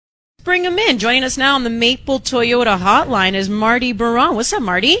Bring him in. Joining us now on the Maple Toyota hotline is Marty Biron. What's up,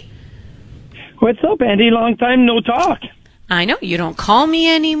 Marty? What's up, Andy? Long time no talk. I know, you don't call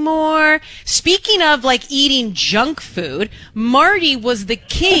me anymore. Speaking of, eating junk food, Marty was the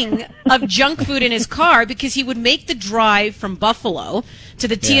king of junk food in his car because he would make the drive from Buffalo to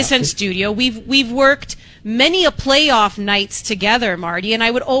the TSN studio. We've worked many a playoff nights together, Marty, and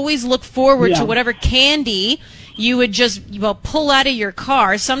I would always look forward to whatever candy you would just pull out of your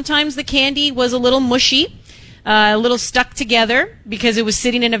car. Sometimes the candy was a little mushy, a little stuck together because it was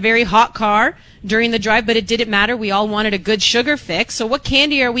sitting in a very hot car during the drive, but it didn't matter. We all wanted a good sugar fix. So what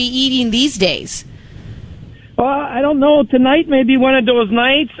candy are we eating these days? Well, I don't know. Tonight may be one of those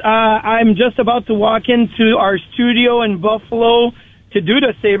nights. I'm just about to walk into our studio in Buffalo to do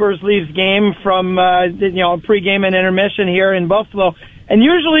the Sabres-Leafs game from pregame and intermission here in Buffalo. And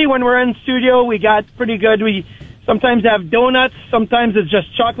usually when we're in studio, we got pretty good. We sometimes have donuts. Sometimes it's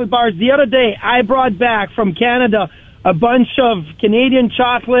just chocolate bars. The other day, I brought back from Canada a bunch of Canadian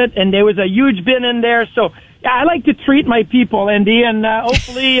chocolate, and there was a huge bin in there. So I like to treat my people, Andy, and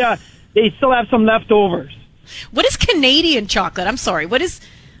hopefully they still have some leftovers. What is Canadian chocolate? I'm sorry.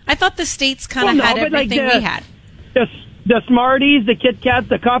 I thought the States kind of had everything we had. The Smarties, the Kit Kats,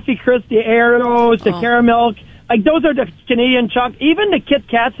 the Coffee Crisp, the Aeros, the Caramel. Those are the Canadian chocolate. Even the Kit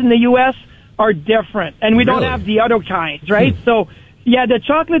Kats in the U.S. are different, and we don't have the other kinds, right? So, the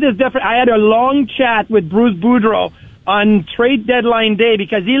chocolate is different. I had a long chat with Bruce Boudreau on trade deadline day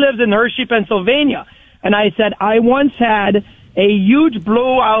because he lives in Hershey, Pennsylvania. And I said, I once had a huge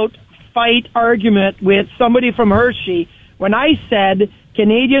blowout fight argument with somebody from Hershey when I said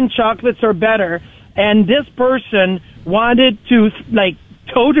Canadian chocolates are better. And this person wanted to,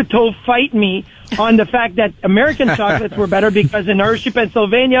 toe-to-toe fight me on the fact that American chocolates were better because in Hershey,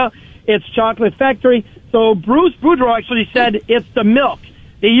 Pennsylvania, it's chocolate factory. So Bruce Boudreau actually said it's the milk.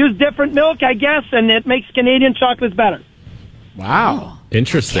 They use different milk, I guess, and it makes Canadian chocolates better. Wow.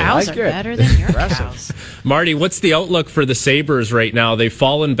 Interesting. Cows are better than your cows. Marty, what's the outlook for the Sabres right now? They've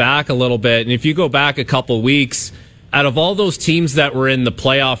fallen back a little bit. And if you go back a couple weeks, out of all those teams that were in the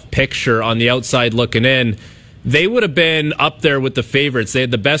playoff picture on the outside looking in, they would have been up there with the favorites. They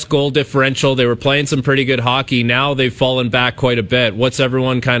had the best goal differential. They were playing some pretty good hockey. Now they've fallen back quite a bit. What's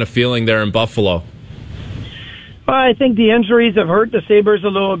everyone kind of feeling there in Buffalo? Well, I think the injuries have hurt the Sabres a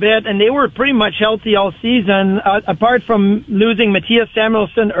little bit, and they were pretty much healthy all season, apart from losing Matthias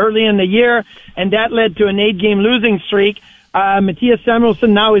Samuelsson early in the year, and that led to an 8-game losing streak. Matthias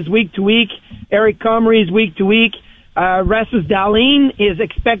Samuelsson now is week to week. Eric Comrie is week to week. Rasmus Dahlin is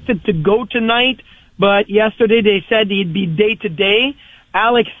expected to go tonight, but yesterday they said he'd be day to day.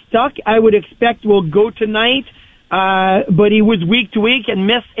 Alex Stuck, I would expect, will go tonight. But he was week to week and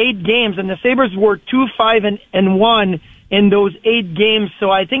missed 8 games, and the Sabres were 2-5-1 in those 8 games. So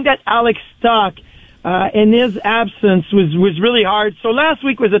I think that Alex Stuck, in his absence was really hard. So last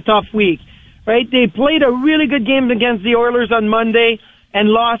week was a tough week, right? They played a really good game against the Oilers on Monday and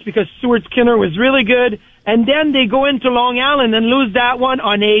lost because Stuart Skinner was really good. And then they go into Long Island and lose that one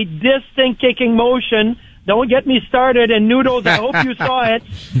on a distant kicking motion. Don't get me started. And Noodles, I hope you saw it,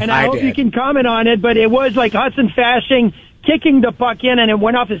 and I hope you can comment on it. But it was like Hudson Fasching kicking the puck in, and it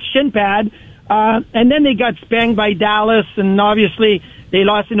went off his shin pad. And then they got spanked by Dallas, and obviously they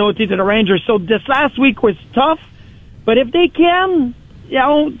lost in OT to the Rangers. So this last week was tough. But if they can,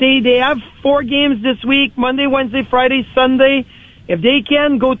 they have 4 games this week: Monday, Wednesday, Friday, Sunday. If they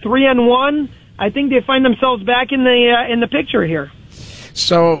can go 3-1, I think they find themselves back in the picture here.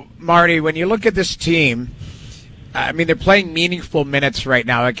 So, Marty, when you look at this team, I mean, they're playing meaningful minutes right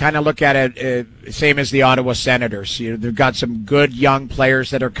now. I kind of look at it same as the Ottawa Senators. They've got some good young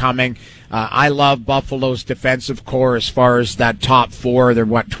players that are coming. I love Buffalo's defensive core as far as that top 4. They're,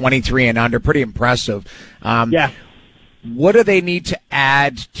 23 and under. Pretty impressive. What do they need to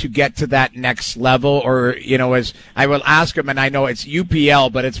add to get to that next level? Or, as I will ask them, and I know it's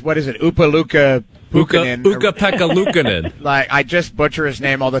UPL, but it's, what is it, Uka-Pekka Luukkonen. I just butcher his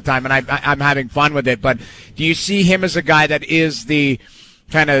name all the time, and I'm having fun with it. But do you see him as a guy that is the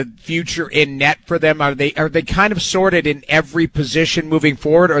kind of future in net for them? Are they kind of sorted in every position moving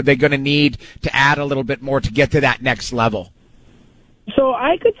forward, or are they going to need to add a little bit more to get to that next level? So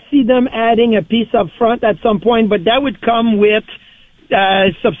I could see them adding a piece up front at some point, but that would come with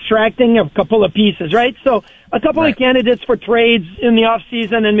subtracting a couple of pieces, right? So a couple of candidates for trades in the off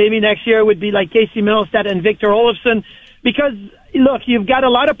season and maybe next year would be like Casey Middlestat and Victor Olofsson, because look, you've got a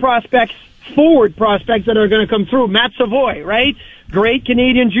lot of prospects, forward prospects that are going to come through. Matt Savoy, right? Great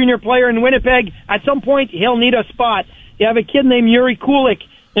Canadian junior player in Winnipeg. At some point, he'll need a spot. You have a kid named Yuri Kulik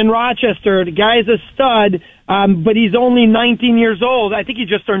in Rochester. The guy's a stud, but he's only 19 years old. I think he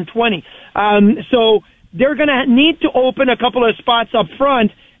just turned 20. So they're going to need to open a couple of spots up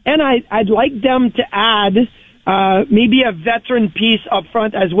front, and I'd like them to add maybe a veteran piece up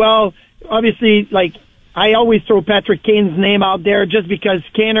front as well. Obviously, like, I always throw Patrick Kane's name out there just because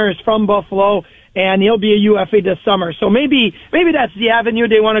Kaner is from Buffalo, and he'll be a UFA this summer. So maybe that's the avenue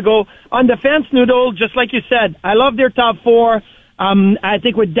they want to go. On defense, Noodle, just like you said, I love their top four. I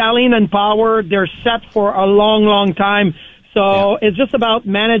think with Dahlin and Power, they're set for a long, long time. So It's just about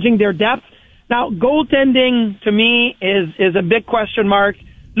managing their depth. Now, goaltending, to me, is a big question mark.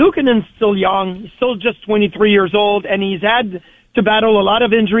 Luukkonen's still young. He's still just 23 years old, and he's had to battle a lot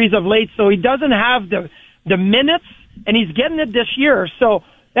of injuries of late, so he doesn't have the minutes, and he's getting it this year. So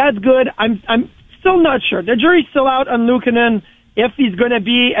that's good. I'm still not sure. The jury's still out on Luukkonen if he's going to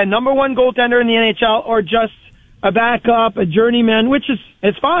be a number one goaltender in the NHL or just a backup, a journeyman, which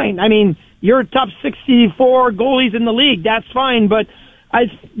is fine. I mean, you're top 64 goalies in the league. That's fine, but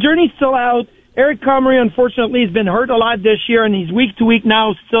Journey's still out. Eric Comrie, unfortunately, has been hurt a lot this year, and he's week to week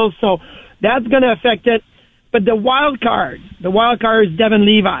now still, so that's going to affect it. But the wild card is Devin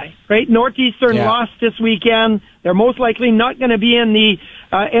Levi, right? Northeastern lost this weekend. They're most likely not going to be in the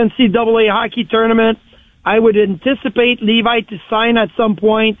NCAA hockey tournament. I would anticipate Levi to sign at some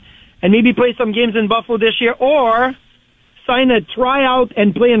point and maybe play some games in Buffalo this year, or sign a tryout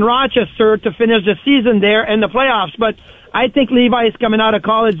and play in Rochester to finish the season there and the playoffs. But I think Levi is coming out of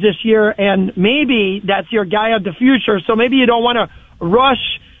college this year, and maybe that's your guy of the future. So maybe you don't want to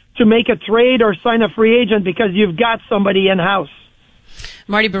rush to make a trade or sign a free agent because you've got somebody in-house.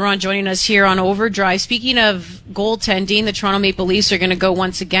 Marty Biron joining us here on Overdrive. Speaking of goaltending, the Toronto Maple Leafs are going to go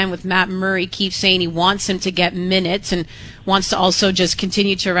once again with Matt Murray. Keefe saying he wants him to get minutes and wants to also just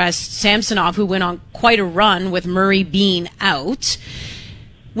continue to rest Samsonov, who went on quite a run with Murray being out.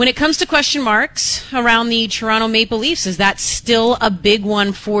 When it comes to question marks around the Toronto Maple Leafs, is that still a big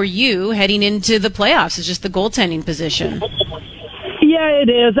one for you heading into the playoffs? It's just the goaltending position. Yeah, it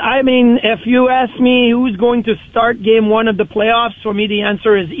is. I mean, if you ask me who's going to start game one of the playoffs, for me the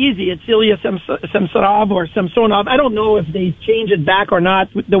answer is easy. It's Ilya Samsonov or Samsonov. I don't know if they change it back or not,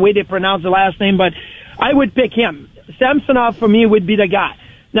 the way they pronounce the last name, but I would pick him. Samsonov, for me, would be the guy.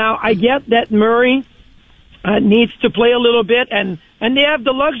 Now, I get that Murray needs to play a little bit, and they have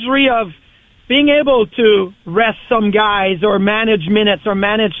the luxury of being able to rest some guys or manage minutes or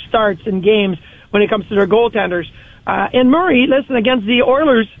manage starts in games when it comes to their goaltenders. And Murray, listen, against the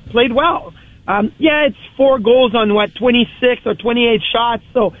Oilers, played well. It's 4 goals on 26 or 28 shots,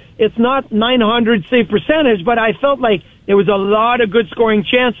 so it's not 900 save percentage, but I felt like there was a lot of good scoring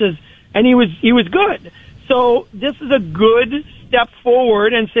chances, and he was good. So this is a good step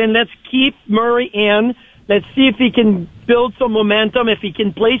forward and saying, let's keep Murray in. Let's see if he can build some momentum, if he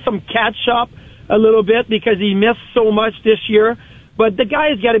can play some catch up a little bit because he missed so much this year. But the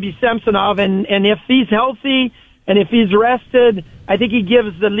guy's got to be Samsonov, and if he's healthy, and if he's rested, I think he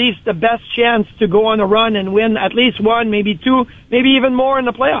gives the Leafs the best chance to go on a run and win at least 1, maybe 2, maybe even more in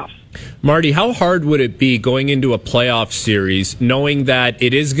the playoffs. Marty, how hard would it be going into a playoff series knowing that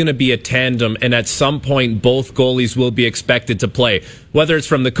it is going to be a tandem and at some point both goalies will be expected to play, whether it's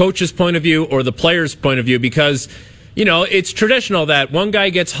from the coach's point of view or the player's point of view? Because, you know, it's traditional that one guy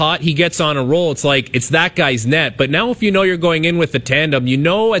gets hot, he gets on a roll. It's like it's that guy's net. But now if you know you're going in with the tandem, you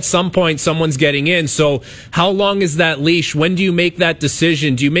know at some point someone's getting in. So how long is that leash? When do you make that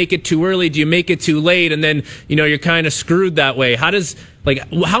decision? Do you make it too early? Do you make it too late? And then, you know, you're kind of screwed that way. How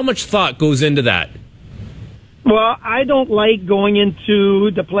much thought goes into that? Well, I don't like going into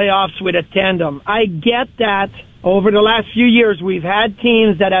the playoffs with a tandem. I get that over the last few years we've had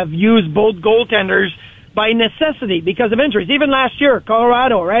teams that have used both goaltenders by necessity because of injuries. Even last year,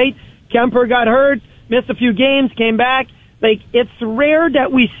 Colorado, right? Kemper got hurt, missed a few games, came back. Like, it's rare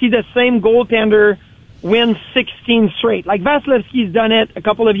that we see the same goaltender win 16 straight. Like, Vasilevsky's done it a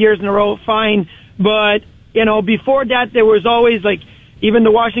couple of years in a row, fine. But, you know, before that, there was always, like, even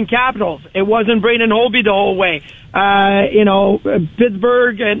the Washington Capitals. It wasn't Braden Holtby the whole way.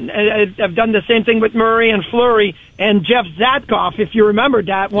 Pittsburgh and have done the same thing with Murray and Fleury and Jeff Zatkoff. If you remember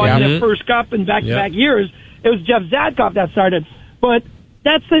that, won the first cup in back-to-back years. It was Jeff Zatkoff that started. But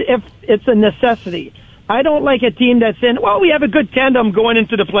if it's a necessity. I don't like a team that's saying, well, we have a good tandem going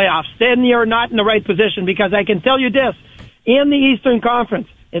into the playoffs. Then you're not in the right position because I can tell you this. In the Eastern Conference,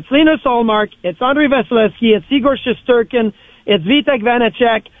 it's Linus Ullmark, it's Andrei Vasilevsky, it's Igor Shesterkin, it's Vitek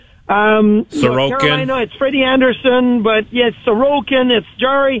Vanacek. Sorokin. Carolina, it's Freddie Anderson, but it's Sorokin, it's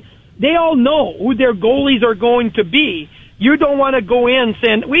Jari. They all know who their goalies are going to be. You don't want to go in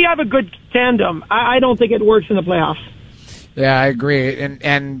saying, we have a good tandem. I don't think it works in the playoffs. Yeah, I agree.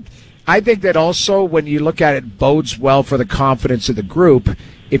 And I think that also when you look at it, bodes well for the confidence of the group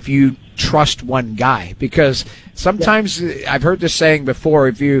if you trust one guy, because sometimes I've heard this saying before,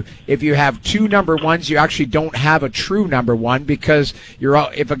 if you have two number ones, you actually don't have a true number one, because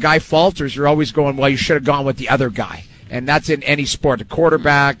if a guy falters, you're always going, well, you should have gone with the other guy. And that's in any sport, the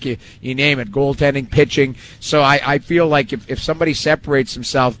quarterback, you name it, goaltending, pitching. So I feel like if somebody separates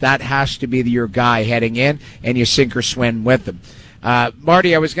himself, that has to be your guy heading in, and you sink or swim with them.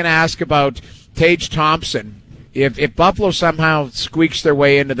 Marty, I was going to ask about Tage Thompson. If Buffalo somehow squeaks their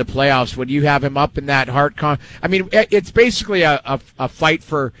way into the playoffs, would you have him up in that Hart I mean, it's basically a fight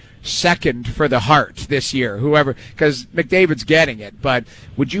for second for the Hart this year, whoever, because McDavid's getting it. But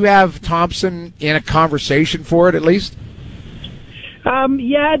would you have Thompson in a conversation for it at least?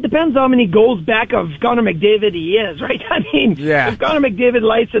 Yeah, it depends how many goals back of Connor McDavid he is, right? I mean, if Connor McDavid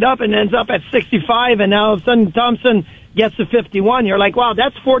lights it up and ends up at 65, and now all of a sudden Thompson gets to 51, you're like, wow,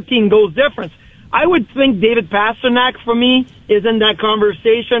 that's 14 goals difference. I would think David Pastrnak, for me, is in that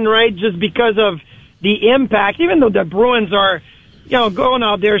conversation, right? Just because of the impact, even though the Bruins are, going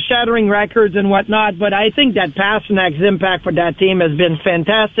out there shattering records and whatnot. But I think that Pasternak's impact for that team has been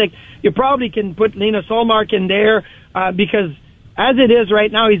fantastic. You probably can put Linus Ullmark in there because as it is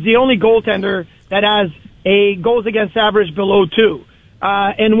right now, he's the only goaltender that has a goals against average below 2.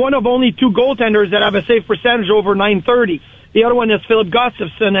 And one of only 2 goaltenders that have a save percentage over .930. The other one is Philip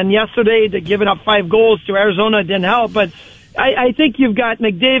Gustafsson, and yesterday they giving up 5 goals to Arizona didn't help. But I think you've got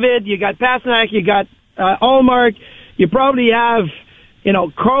McDavid, you got Pastrnak, you got Ullmark. You probably have,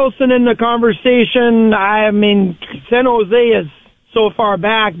 Carlson in the conversation. I mean, San Jose is so far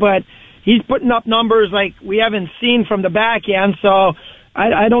back, but he's putting up numbers like we haven't seen from the back end. So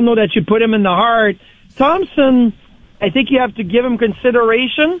I don't know that you put him in the Hart. Thompson, I think you have to give him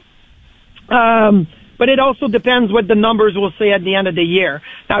consideration. But it also depends what the numbers will say at the end of the year.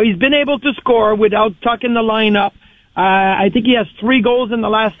 Now, he's been able to score without Tuch in the lineup. I think he has 3 goals in the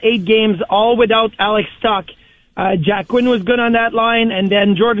last 8 games, all without Alex Tuch. Jack Quinn was good on that line, and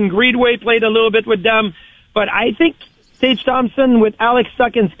then Jordan Greenway played a little bit with them. But I think Tage Thompson with Alex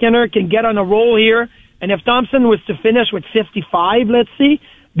Tuch and Skinner can get on a roll here. And if Thompson was to finish with 55, let's see,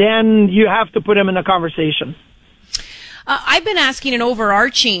 then you have to put him in the conversation. I've been asking an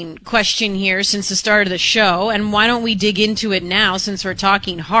overarching question here since the start of the show, and why don't we dig into it now since we're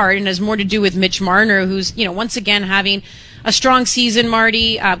talking Hart, and it has more to do with Mitch Marner, who's, once again having a strong season,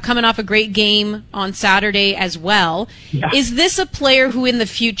 Marty, coming off a great game on Saturday as well. Yeah. Is this a player who in the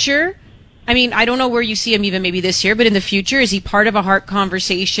future, I mean, I don't know where you see him even maybe this year, but in the future, is he part of a Hart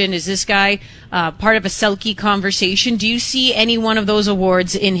conversation? Is this guy part of a Selke conversation? Do you see any one of those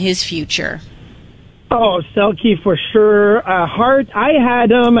awards in his future? Oh, Selke for sure. Hart, I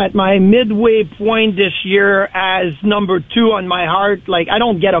had him at my midway point this year as number 2 on my Hart. Like, I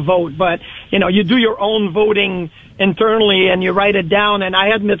don't get a vote, but, you do your own voting internally and you write it down. And I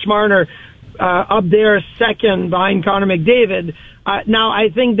had Mitch Marner up there second behind Connor McDavid. Now, I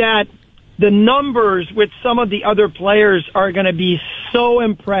think that the numbers with some of the other players are going to be so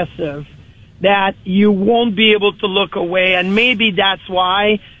impressive that you won't be able to look away. And maybe that's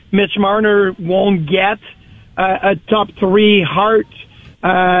why Mitch Marner won't get a top 3 Hart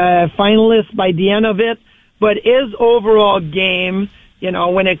finalist by the end of it. But his overall game,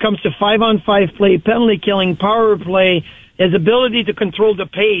 when it comes to 5-on-5 play, penalty killing, power play, his ability to control the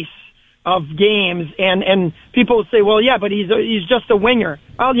pace of games, and people say, well, yeah, but he's just a winger.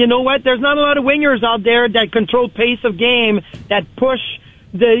 Well, you know what? There's not a lot of wingers out there that control pace of game, that push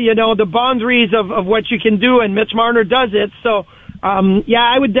the boundaries of what you can do, and Mitch Marner does it. So,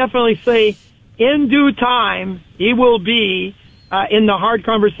 I would definitely say in due time, he will be in the Hart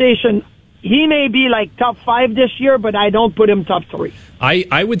conversation. He may be like top 5 this year, but I don't put him top 3.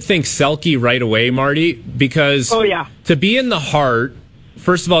 I would think Selke right away, Marty, because to be in the Hart,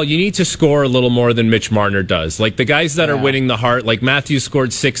 first of all, you need to score a little more than Mitch Marner does. Like the guys that are winning the Hart, like Matthews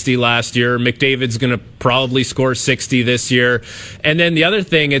scored 60 last year. McDavid's going to probably score 60 this year. And then the other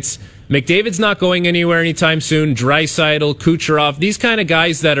thing, McDavid's not going anywhere anytime soon. Draisaitl, Kucherov, these kind of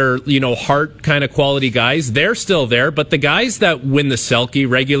guys that are, Hart kind of quality guys, they're still there. But the guys that win the Selke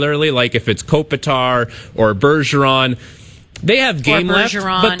regularly, like if it's Kopitar or Bergeron, they have game left,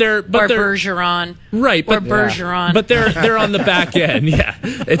 but they're Bergeron, right? But Bergeron, but they're on the back end. Yeah,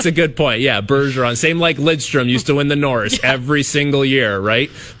 it's a good point. Yeah, Bergeron, same like Lidstrom used to win the Norris every single year,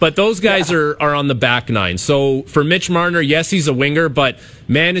 right? But those guys are on the back nine. So for Mitch Marner, yes, he's a winger, but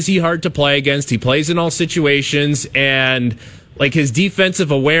man, is he hard to play against. He plays in all situations, and like his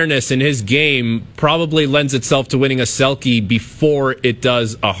defensive awareness in his game probably lends itself to winning a Selke before it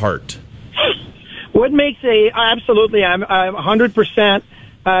does a Hart. what makes absolutely, I'm 100%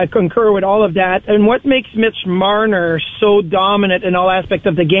 concur with all of that. And what makes Mitch Marner so dominant in all aspects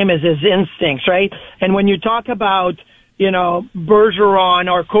of the game is his instincts, right? And when you talk about,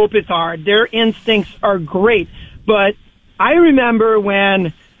 Bergeron or Kopitar, their instincts are great. But I remember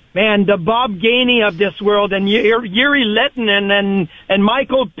when, the Bob Gainey of this world and Yuri Lettinen and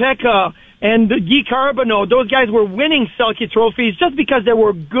Michael Pekka and Guy Carbonneau, those guys were winning Selke trophies just because they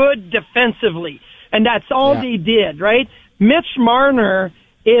were good defensively. And that's all they did, right? Mitch Marner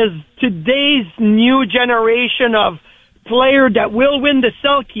is today's new generation of player that will win the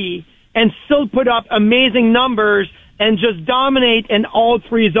Selke and still put up amazing numbers and just dominate in all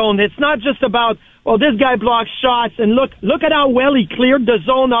three zones. It's not just about, this guy blocks shots and look at how well he cleared the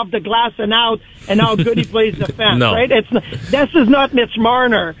zone off the glass and out and how good he plays defense, No. right? This is not Mitch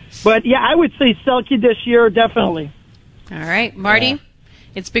Marner. But yeah, I would say Selke this year, definitely. All right, Marty,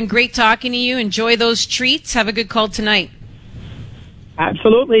 it's been great talking to you. Enjoy those treats. Have a good call tonight.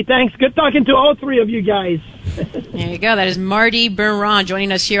 Absolutely. Thanks. Good talking to all three of you guys. There you go. That is Marty Biron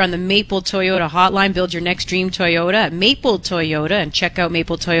joining us here on the Maple Toyota hotline. Build your next dream Toyota at Maple Toyota and check out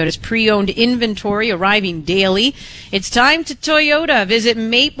Maple Toyota's pre-owned inventory arriving daily. It's time to Toyota. Visit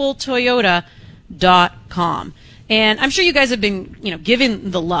mapletoyota.com. And I'm sure you guys have been,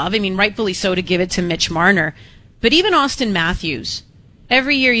 given the love. I mean, rightfully so, to give it to Mitch Marner. But even Austin Matthews,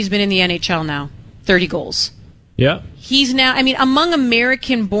 every year he's been in the NHL now, 30 goals. Yeah. He's now, among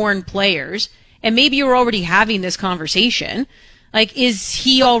American-born players, and maybe you're already having this conversation, is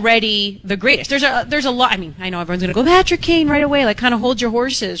he already the greatest? There's a lot, I know everyone's going to go, Patrick Kane right away, kind of hold your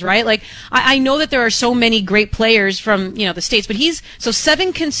horses, right? I know that there are so many great players from, the States, but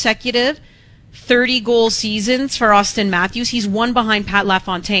 7 consecutive 30-goal seasons for Austin Matthews. He's one behind Pat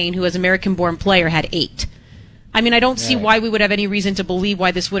LaFontaine, who as American-born player had 8. I don't see why we would have any reason to believe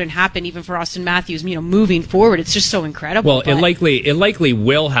why this wouldn't happen, even for Austin Matthews, moving forward. It's just so incredible. Well, it likely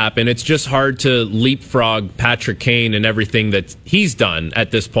will happen. It's just hard to leapfrog Patrick Kane and everything that he's done at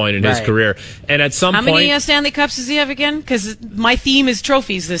this point in his career. And at some point... How many Stanley Cups does he have again? Because my theme is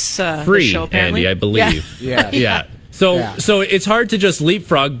trophies this show, apparently. Andy, I believe. Yeah. So it's hard to just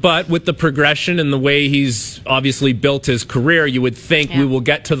leapfrog, but with the progression and the way he's obviously built his career, you would think we will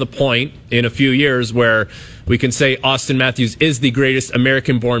get to the point in a few years where we can say Austin Matthews is the greatest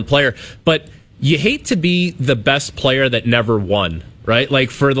American-born player. But you hate to be the best player that never won, right?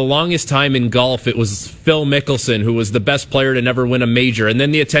 For the longest time in golf, it was Phil Mickelson who was the best player to never win a major. And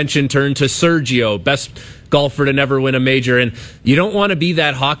then the attention turned to Sergio, best golfer to never win a major. And you don't want to be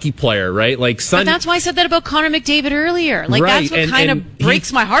that hockey player, right? But that's why I said that about Connor McDavid earlier. Right. That's what kind of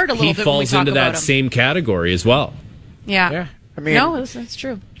breaks my heart a little bit when we talk about him. He falls into that same category as well. Yeah. No, that's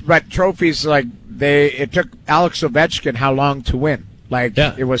true. But trophies, it took Alex Ovechkin how long to win?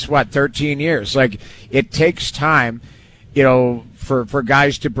 It was 13 years. It takes time, for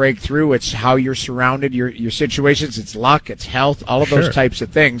guys to break through. It's how you're surrounded, your situations, it's luck, it's health, all of those types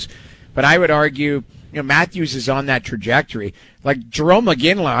of things. But I would argue, Matthews is on that trajectory. Jerome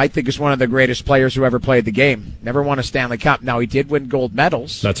McGinley, I think, is one of the greatest players who ever played the game. Never won a Stanley Cup. Now, he did win gold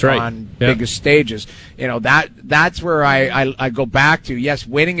medals. That's right. On biggest stages. That's where I go back to. Yes,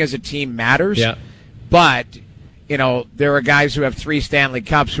 winning as a team matters. Yeah. But, there are guys who have 3 Stanley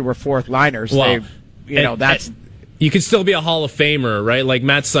Cups who were fourth liners. Well, that's... You can still be a Hall of Famer, right?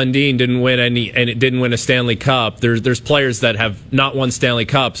 Matt Sundin didn't win a Stanley Cup. There's players that have not won Stanley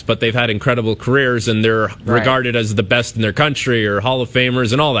Cups, but they've had incredible careers and they're regarded as the best in their country or Hall of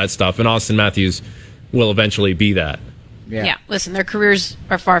Famers and all that stuff. And Austin Matthews will eventually be that. Yeah. Listen, their careers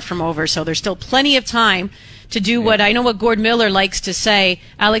are far from over, so there's still plenty of time to do what Gord Miller likes to say.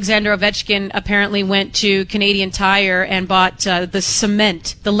 Alexander Ovechkin apparently went to Canadian Tire and bought the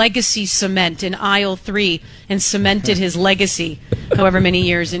cement, the legacy cement in aisle 3 and cemented his legacy however many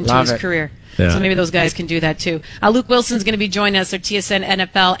years into his career. Yeah. So maybe those guys can do that too. Luke Wilson's going to be joining us, our TSN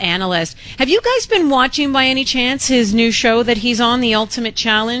NFL analyst. Have you guys been watching by any chance his new show that he's on, The Ultimate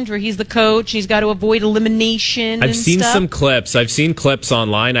Challenge, where he's the coach, he's got to avoid elimination? I've seen some clips. I've seen clips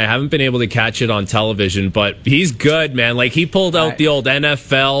online. I haven't been able to catch it on television, but he's good, man. He pulled out the old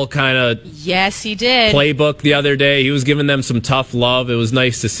NFL kind of yes, he did playbook the other day. He was giving them some tough love. It was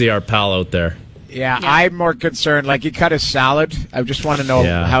nice to see our pal out there. Yeah, I'm more concerned. He cut his salad. I just want to know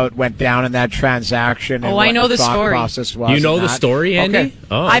how it went down in that transaction. And I know the story. Process was. You know the story, Andy? Okay.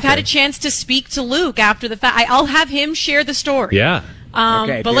 Oh, I've had a chance to speak to Luke after the fact. I'll have him share the story. Yeah.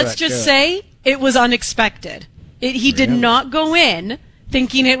 But let's just say it was unexpected. He did not go in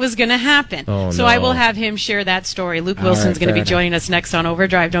thinking it was going to happen. Oh, so I will have him share that story. Luke Wilson's going to be joining us next on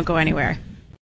Overdrive. Don't go anywhere.